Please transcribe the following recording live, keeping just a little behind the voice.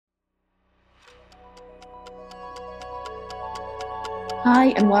Hi,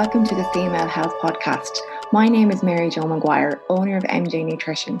 and welcome to the Female Health Podcast. My name is Mary Jo Maguire, owner of MJ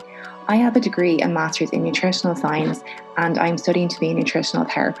Nutrition. I have a degree and master's in nutritional science, and I'm studying to be a nutritional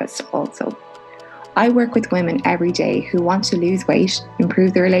therapist also. I work with women every day who want to lose weight,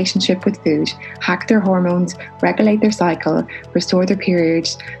 improve their relationship with food, hack their hormones, regulate their cycle, restore their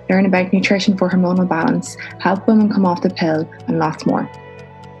periods, learn about nutrition for hormonal balance, help women come off the pill, and lots more.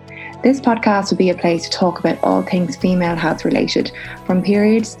 This podcast will be a place to talk about all things female health related, from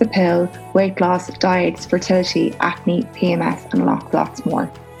periods, the pill, weight loss, diets, fertility, acne, PMS, and lots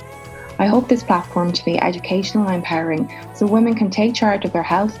more. I hope this platform to be educational and empowering so women can take charge of their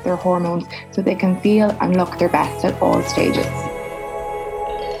health, their hormones, so they can feel and look their best at all stages.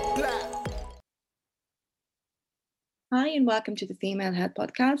 Hi, and welcome to the Female Health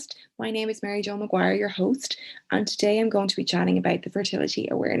Podcast. My name is Mary Jo Maguire, your host, and today I'm going to be chatting about the fertility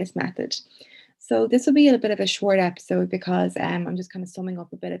awareness method. So this will be a bit of a short episode because I'm just kind of summing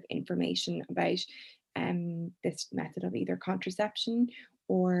up a bit of information about this method of either contraception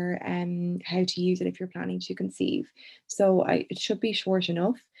or how to use it if you're planning to conceive. So it should be short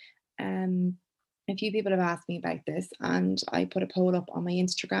enough. A few people have asked me about this, and I put a poll up on my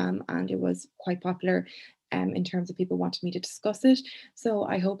Instagram, and it was quite popular in terms of people wanting me to discuss it. So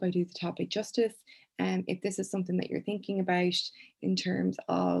I hope I do the topic justice. If this is something that you're thinking about in terms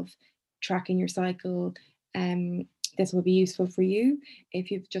of tracking your cycle, this will be useful for you.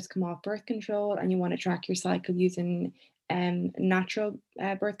 If you've just come off birth control and you want to track your cycle using natural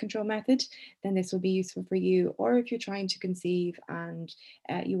birth control method, then this will be useful for you. Or if you're trying to conceive and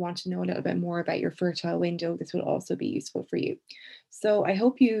you want to know a little bit more about your fertile window, this will also be useful for you. So I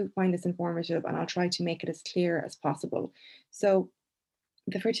hope you find this informative, and I'll try to make it as clear as possible. So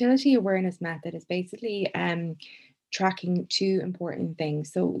the fertility awareness method is basically tracking two important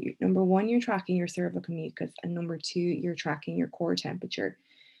things. So number one, you're tracking your cervical mucus, and number two, you're tracking your core temperature.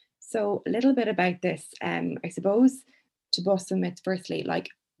 So a little bit about this, I suppose, to bust some myths firstly, like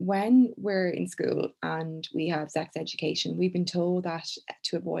when we're in school and we have sex education, we've been told that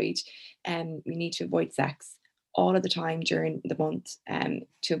to avoid, we need to avoid sex all of the time during the month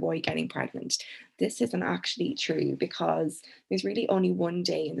to avoid getting pregnant. This isn't actually true because there's really only one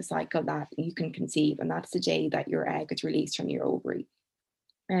day in the cycle that you can conceive, and that's the day that your egg is released from your ovary.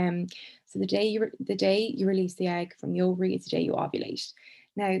 Um, so the day you release the egg from the ovary is the day you ovulate.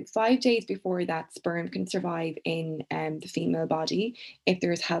 Now, 5 days before that, sperm can survive in the female body if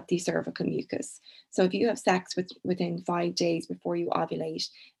there is healthy cervical mucus. So if you have sex within 5 days before you ovulate,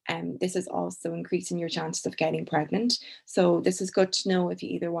 this is also increasing your chances of getting pregnant. So this is good to know if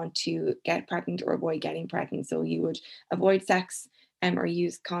you either want to get pregnant or avoid getting pregnant. So you would avoid sex or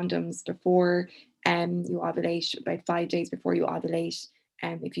use condoms before you ovulate, about 5 days before you ovulate.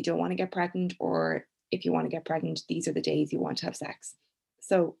 If you don't want to get pregnant, or if you want to get pregnant, these are the days you want to have sex.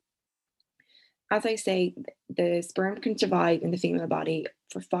 So, as I say, the sperm can survive in the female body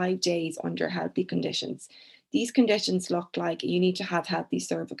for 5 days under healthy conditions. These conditions look like you need to have healthy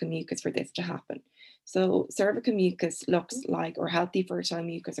cervical mucus for this to happen. So, cervical mucus looks like, or healthy fertile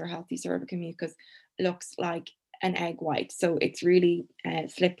mucus or healthy cervical mucus looks like an egg white. So, it's really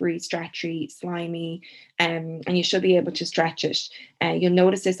slippery, stretchy, slimy, and you should be able to stretch it. You'll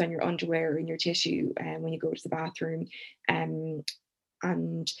notice this on your underwear and your tissue when you go to the bathroom. Um,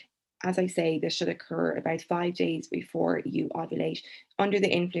 and as I say, this should occur about 5 days before you ovulate under the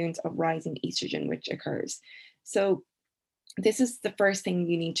influence of rising estrogen, which occurs. So, this is the first thing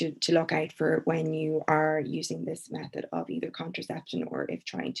you need to look out for when you are using this method of either contraception or if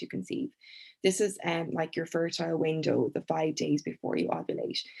trying to conceive. This is like your fertile window, the 5 days before you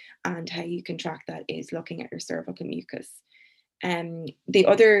ovulate. And how you can track that is looking at your cervical mucus. The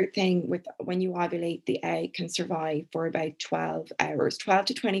other thing with when you ovulate, the egg can survive for about 12 hours. 12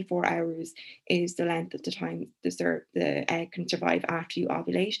 to 24 hours is the length of the time the egg can survive after you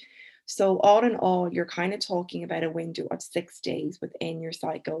ovulate. So, all in all, you're kind of talking about a window of 6 days within your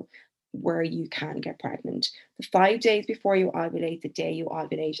cycle where you can get pregnant. The 5 days before you ovulate, the day you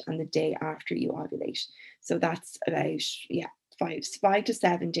ovulate, and the day after you ovulate. So, that's about, yeah, 5 to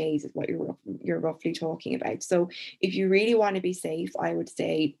 7 days is what you're roughly talking about. So, if you really want to be safe, I would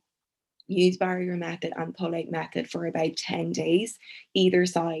say use barrier method and pull-out method for about 10 days, either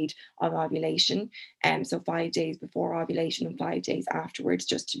side of ovulation. So 5 days before ovulation and 5 days afterwards,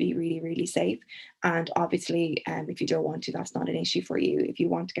 just to be really, really safe. And obviously, if you don't want to, that's not an issue for you. If you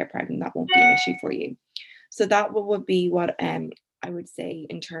want to get pregnant, that won't be an issue for you. So that would be what I would say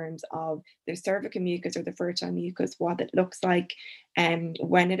in terms of the cervical mucus or the fertile mucus, what it looks like,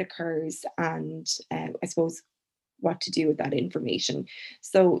 when it occurs, and I suppose what to do with that information.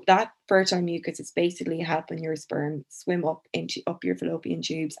 So that fertile mucus is basically helping your sperm swim up your fallopian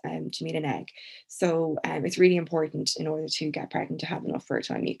tubes to meet an egg. So it's really important in order to get pregnant to have enough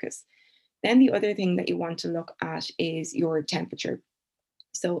fertile mucus. Then the other thing that you want to look at is your temperature.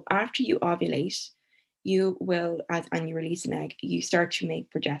 So after you ovulate, you will, as and you release an egg, you start to make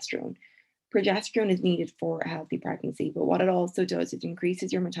progesterone. Progesterone is needed for a healthy pregnancy, but what it also does, it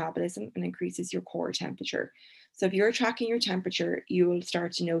increases your metabolism and increases your core temperature. So if you're tracking your temperature, you will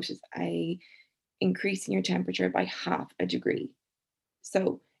start to notice a increase in your temperature by half a degree.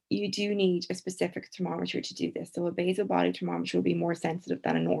 So you do need a specific thermometer to do this. So a basal body thermometer will be more sensitive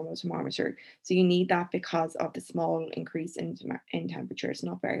than a normal thermometer. So you need that because of the small increase in temperature. It's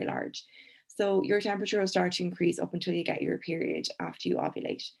not very large. So your temperature will start to increase up until you get your period after you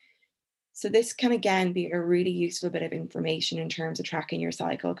ovulate. So this can again be a really useful bit of information in terms of tracking your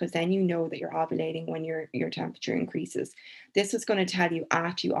cycle, because then you know that you're ovulating when your temperature increases. This is going to tell you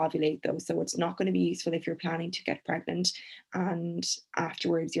after you ovulate though, so it's not going to be useful if you're planning to get pregnant and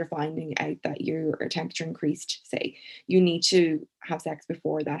afterwards you're finding out that your temperature increased. Say you need to have sex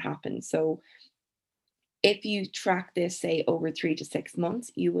before that happens. So if you track this, say, over 3 to 6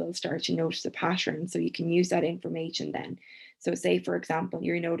 months, you will start to notice a pattern. So you can use that information then. So, say, for example,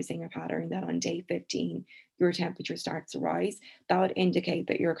 you're noticing a pattern that on day 15, your temperature starts to rise. That would indicate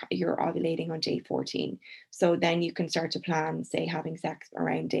that you're ovulating on day 14. So then you can start to plan, say, having sex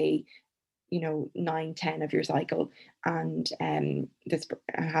around day 9, 10 of your cycle, and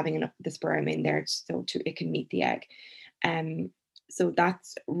having enough the sperm in there so it can meet the egg. Um, so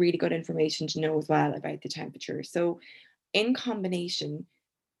that's really good information to know as well about the temperature. So in combination,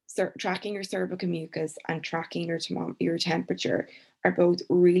 tracking your cervical mucus and tracking your temperature are both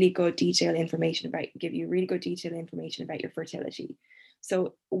really good detailed information about give you really good detailed information about your fertility.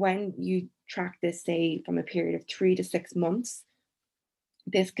 So when you track this, say from a period of 3 to 6 months,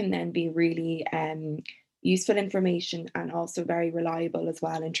 this can then be really useful information and also very reliable as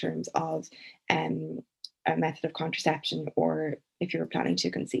well in terms of um, a method of contraception or if you're planning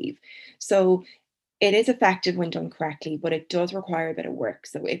to conceive. So it is effective when done correctly, but it does require a bit of work.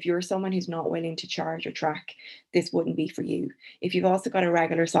 So if you're someone who's not willing to chart or track, this wouldn't be for you. If you've also got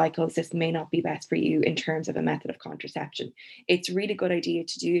irregular cycles, this may not be best for you in terms of a method of contraception. It's a really good idea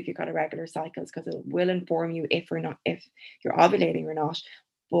to do if you've got irregular cycles because it will inform you if you're ovulating or not,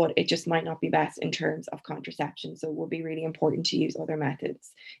 but it just might not be best in terms of contraception. So it will be really important to use other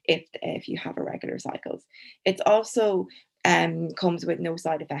methods if you have irregular cycles. It's also comes with no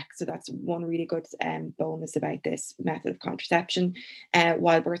side effects. So that's one really good bonus about this method of contraception.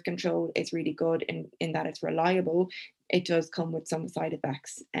 While birth control is really good in that it's reliable, it does come with some side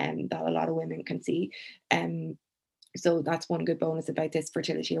effects that a lot of women can see. So that's one good bonus about this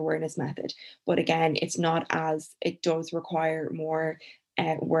fertility awareness method. But again, it does require more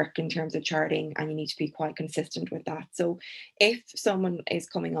work in terms of charting, and you need to be quite consistent with that. So if someone is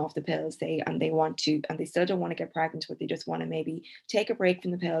coming off the pill, say, and they still don't want to get pregnant, but they just want to maybe take a break from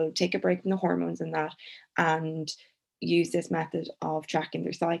the pill, take a break from the hormones and that, and use this method of tracking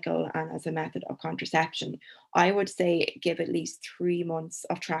their cycle and as a method of contraception, I would say give at least 3 months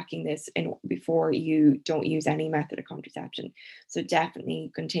of tracking this before you don't use any method of contraception. So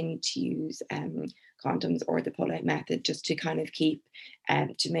definitely continue to use condoms or the pull-out method just to kind of keep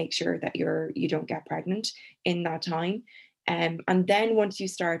to make sure that you don't get pregnant in that time. And then once you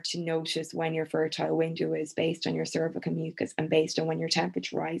start to notice when your fertile window is based on your cervical mucus and based on when your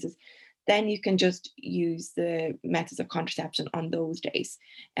temperature rises, then you can just use the methods of contraception on those days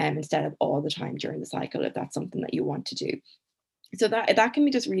instead of all the time during the cycle if that's something that you want to do. So that can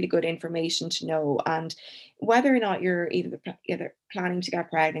be just really good information to know. And whether or not you're either planning to get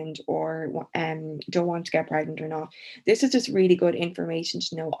pregnant or don't want to get pregnant or not, this is just really good information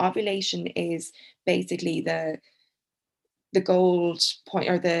to know. Ovulation is basically the gold point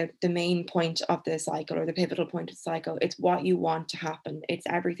or the main point of the cycle or the pivotal point of the cycle. It's what you want to happen. It's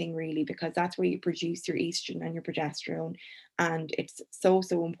everything really, because that's where you produce your estrogen and your progesterone. And it's so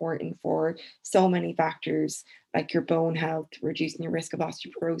important for so many factors like your bone health, reducing your risk of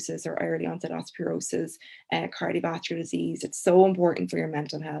osteoporosis or early onset osteoporosis, cardiovascular disease. It's so important for your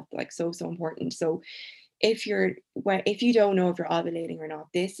mental health, like so important. So if you don't know if you're ovulating or not,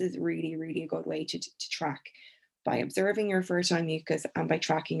 this is really a good way to track by observing your fertile mucus and by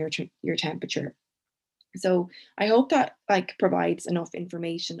tracking your temperature. So I hope that like provides enough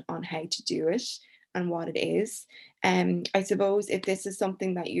information on how to do it and what it is. I suppose if this is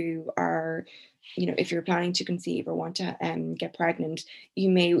something that you are, if you're planning to conceive or want to get pregnant,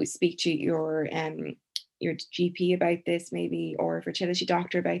 you may speak to your GP about this, maybe, or a fertility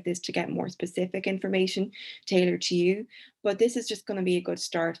doctor about this to get more specific information tailored to you. But this is just going to be a good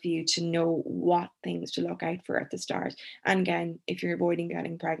start for you to know what things to look out for at the start. And again, if you're avoiding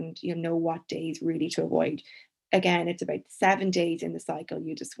getting pregnant, you'll know what days really to avoid. Again, it's about 7 days in the cycle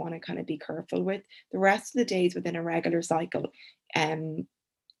you just want to kind of be careful with. The rest of the days within a regular cycle, um,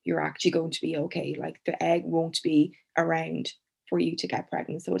 you're actually going to be okay. Like the egg won't be around for you to get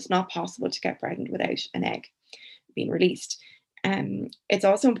pregnant. So it's not possible to get pregnant without an egg being released. It's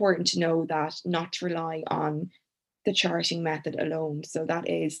also important to know that not to rely on the charting method alone. So that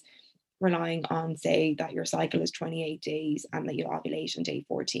is relying on, say, that your cycle is 28 days and that you ovulate on day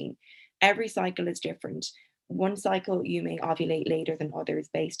 14. Every cycle is different. One cycle you may ovulate later than others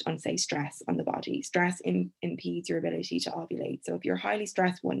based on, say, stress on the body. Stress impedes your ability to ovulate. So if you're highly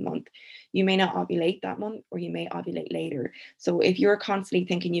stressed one month, you may not ovulate that month or you may ovulate later. So if you're constantly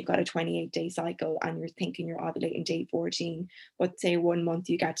thinking you've got a 28-day cycle and you're thinking you're ovulating day 14, but say one month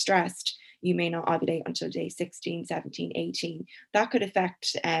you get stressed, you may not ovulate until day 16, 17, 18. That could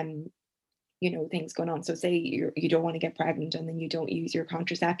affect things going on. So say you don't want to get pregnant and then you don't use your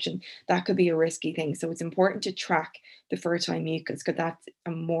contraception, that could be a risky thing. So it's important to track the fertile mucus because that's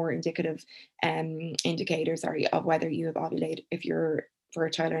a more indicative indicator, sorry, of whether you have ovulated, if you're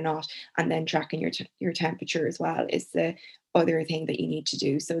fertile or not. And then tracking your temperature as well is the other thing that you need to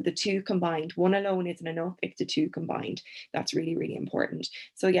do. So the two combined, one alone isn't enough, it's the two combined. That's really, really important.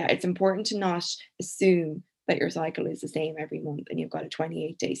 So yeah, it's important to not assume that your cycle is the same every month and you've got a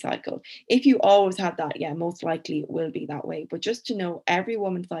 28-day cycle. If you always have that, yeah, most likely it will be that way. But just to know, every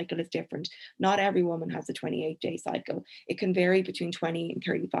woman's cycle is different. Not every woman has a 28-day cycle. It can vary between 20 and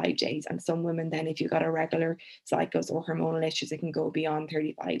 35 days. And some women, then, if you've got irregular cycles or hormonal issues, it can go beyond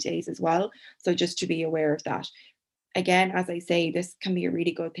 35 days as well. So just to be aware of that. Again, as I say, this can be a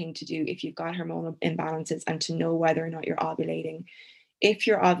really good thing to do if you've got hormonal imbalances and to know whether or not you're ovulating. If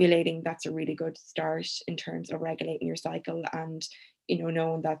you're ovulating, that's a really good start in terms of regulating your cycle and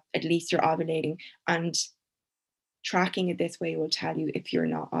knowing that at least you're ovulating, and tracking it this way will tell you if you're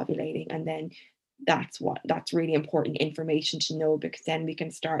not ovulating. And then that's really important information to know, because then we can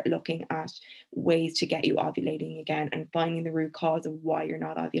start looking at ways to get you ovulating again and finding the root cause of why you're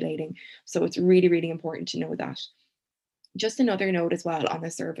not ovulating. So it's really, really important to know that. Just another note as well on the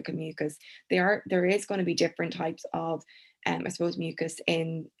cervical mucus, there is going to be different types of I suppose mucus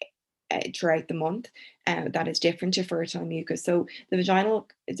in throughout the month that is different to fertile mucus. So the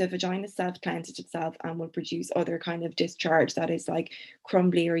vagina self cleanses itself and will produce other kind of discharge that is like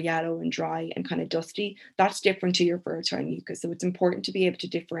crumbly or yellow and dry and kind of dusty. That's different to your fertile mucus. So it's important to be able to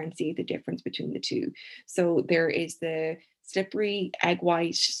differentiate the difference between the two. So there is the slippery egg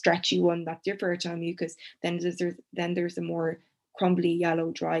white stretchy one, that's your fertile mucus. Then there's a more crumbly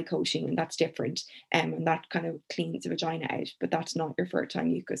yellow dry coating, and that's different, and that kind of cleans the vagina out, but that's not your fertile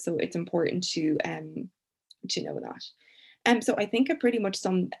mucus. So it's important to know that. So I think I pretty much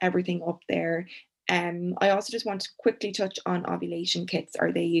summed everything up there. I also just want to quickly touch on ovulation kits.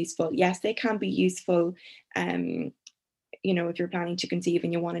 Are they useful? Yes, they can be useful. Um, if you're planning to conceive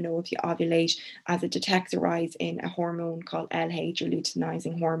and you want to know if you ovulate, as it detects a rise in a hormone called LH, or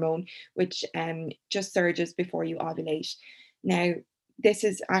luteinizing hormone, which just surges before you ovulate. Now, this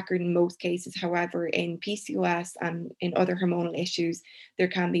is accurate in most cases. However, in PCOS and in other hormonal issues, there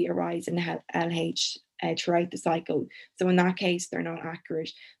can be a rise in LH throughout the cycle. So in that case, they're not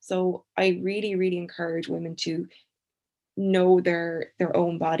accurate. So I really, really encourage women to know their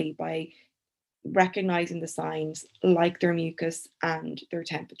own body by recognizing the signs like their mucus and their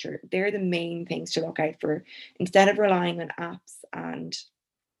temperature. They're the main things to look out for, instead of relying on apps and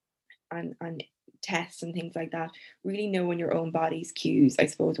tests and things like that. Really knowing your own body's cues, I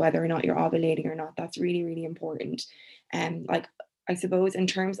suppose, whether or not you're ovulating or not. That's really, really important. Like, I suppose in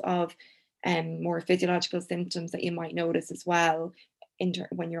terms of more physiological symptoms that you might notice as well,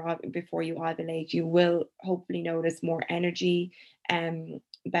 when you're before you ovulate, you will hopefully notice more energy,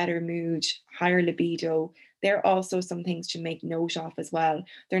 better mood, higher libido. There are also some things to make note of as well.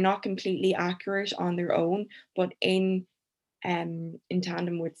 They're not completely accurate on their own, but in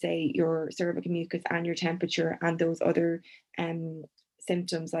tandem with, say, your cervical mucus and your temperature and those other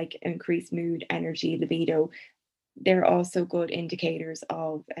symptoms like increased mood, energy, libido, they're also good indicators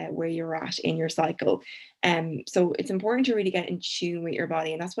of where you're at in your cycle. So it's important to really get in tune with your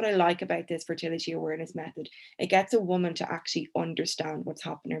body. And that's what I like about this fertility awareness method. It gets a woman to actually understand what's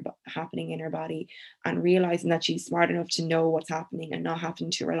happening in her body, and realizing that she's smart enough to know what's happening and not having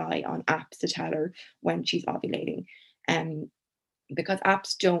to rely on apps to tell her when she's ovulating. Um, because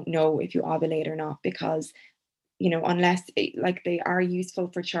apps don't know if you ovulate or not, because unless like they are useful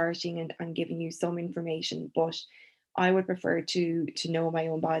for charting and giving you some information, but I would prefer to know my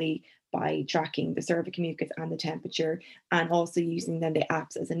own body by tracking the cervical mucus and the temperature, and also using then the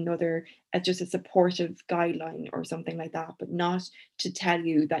apps as another, as just a supportive guideline or something like that, but not to tell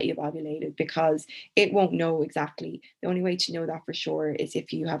you that you've ovulated, because it won't know exactly. The only way to know that for sure is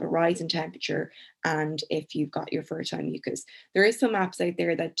if you have a rise in temperature and if you've got your fertile mucus. There is some apps out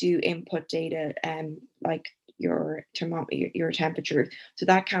there that do input data, like your thermometer, your temperature, so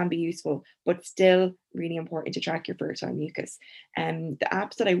that can be useful, but still really important to track your fertile mucus. The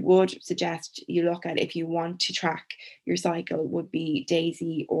apps that I would suggest you look at if you want to track your cycle would be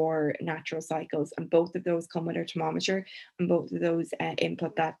Daisy or Natural Cycles, and both of those come with a thermometer, and both of those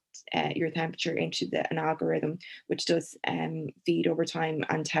input that your temperature into an algorithm, which does feed over time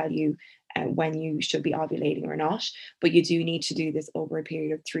and tell you when you should be ovulating or not. But you do need to do this over a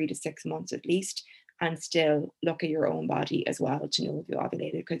period of 3 to 6 months at least, and still look at your own body as well to know if you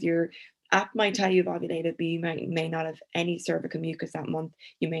ovulated, because your app might tell you you've ovulated, but you may not have any cervical mucus that month.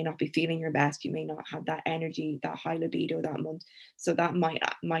 You may not be feeling your best. You may not have that energy, that high libido that month. So that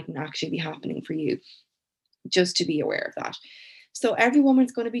mightn't actually be happening for you. Just to be aware of that. So every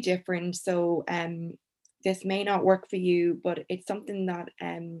woman's going to be different. So this may not work for you, but it's something that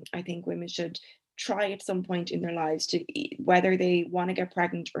I think women should try at some point in their lives, to whether they want to get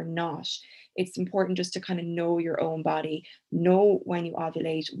pregnant or not. It's important just to kind of know your own body, know when you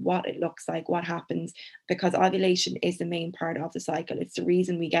ovulate, what it looks like, what happens, because ovulation is the main part of the cycle. It's the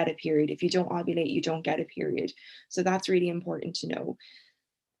reason we get a period. If you don't ovulate, you don't get a period. So that's really important to know.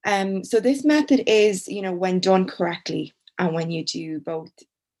 So this method is, when done correctly, and when you do both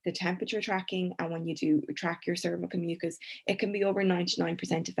the temperature tracking and when you do track your cervical mucus, it can be over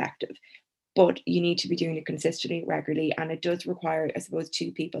 99% effective. But you need to be doing it consistently, regularly, and it does require, I suppose,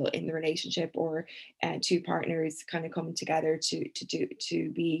 two people in the relationship, or two partners kind of coming together to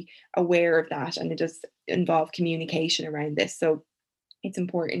be aware of that, and it does involve communication around this. So it's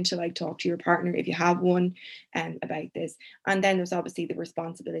important to like talk to your partner if you have one, about this. And then there's obviously the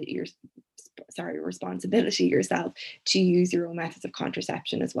responsibility yourself to use your own methods of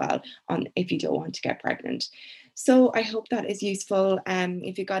contraception as well, on if you don't want to get pregnant. So I hope that is useful.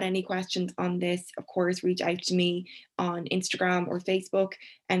 If you got any questions on this, of course, reach out to me on Instagram or Facebook,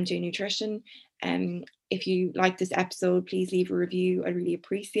 MJ Nutrition. If you like this episode, please leave a review. I really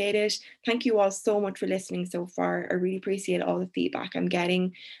appreciate it. Thank you all so much for listening so far. I really appreciate all the feedback I'm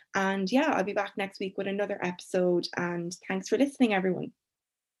getting. And yeah, I'll be back next week with another episode. And thanks for listening, everyone.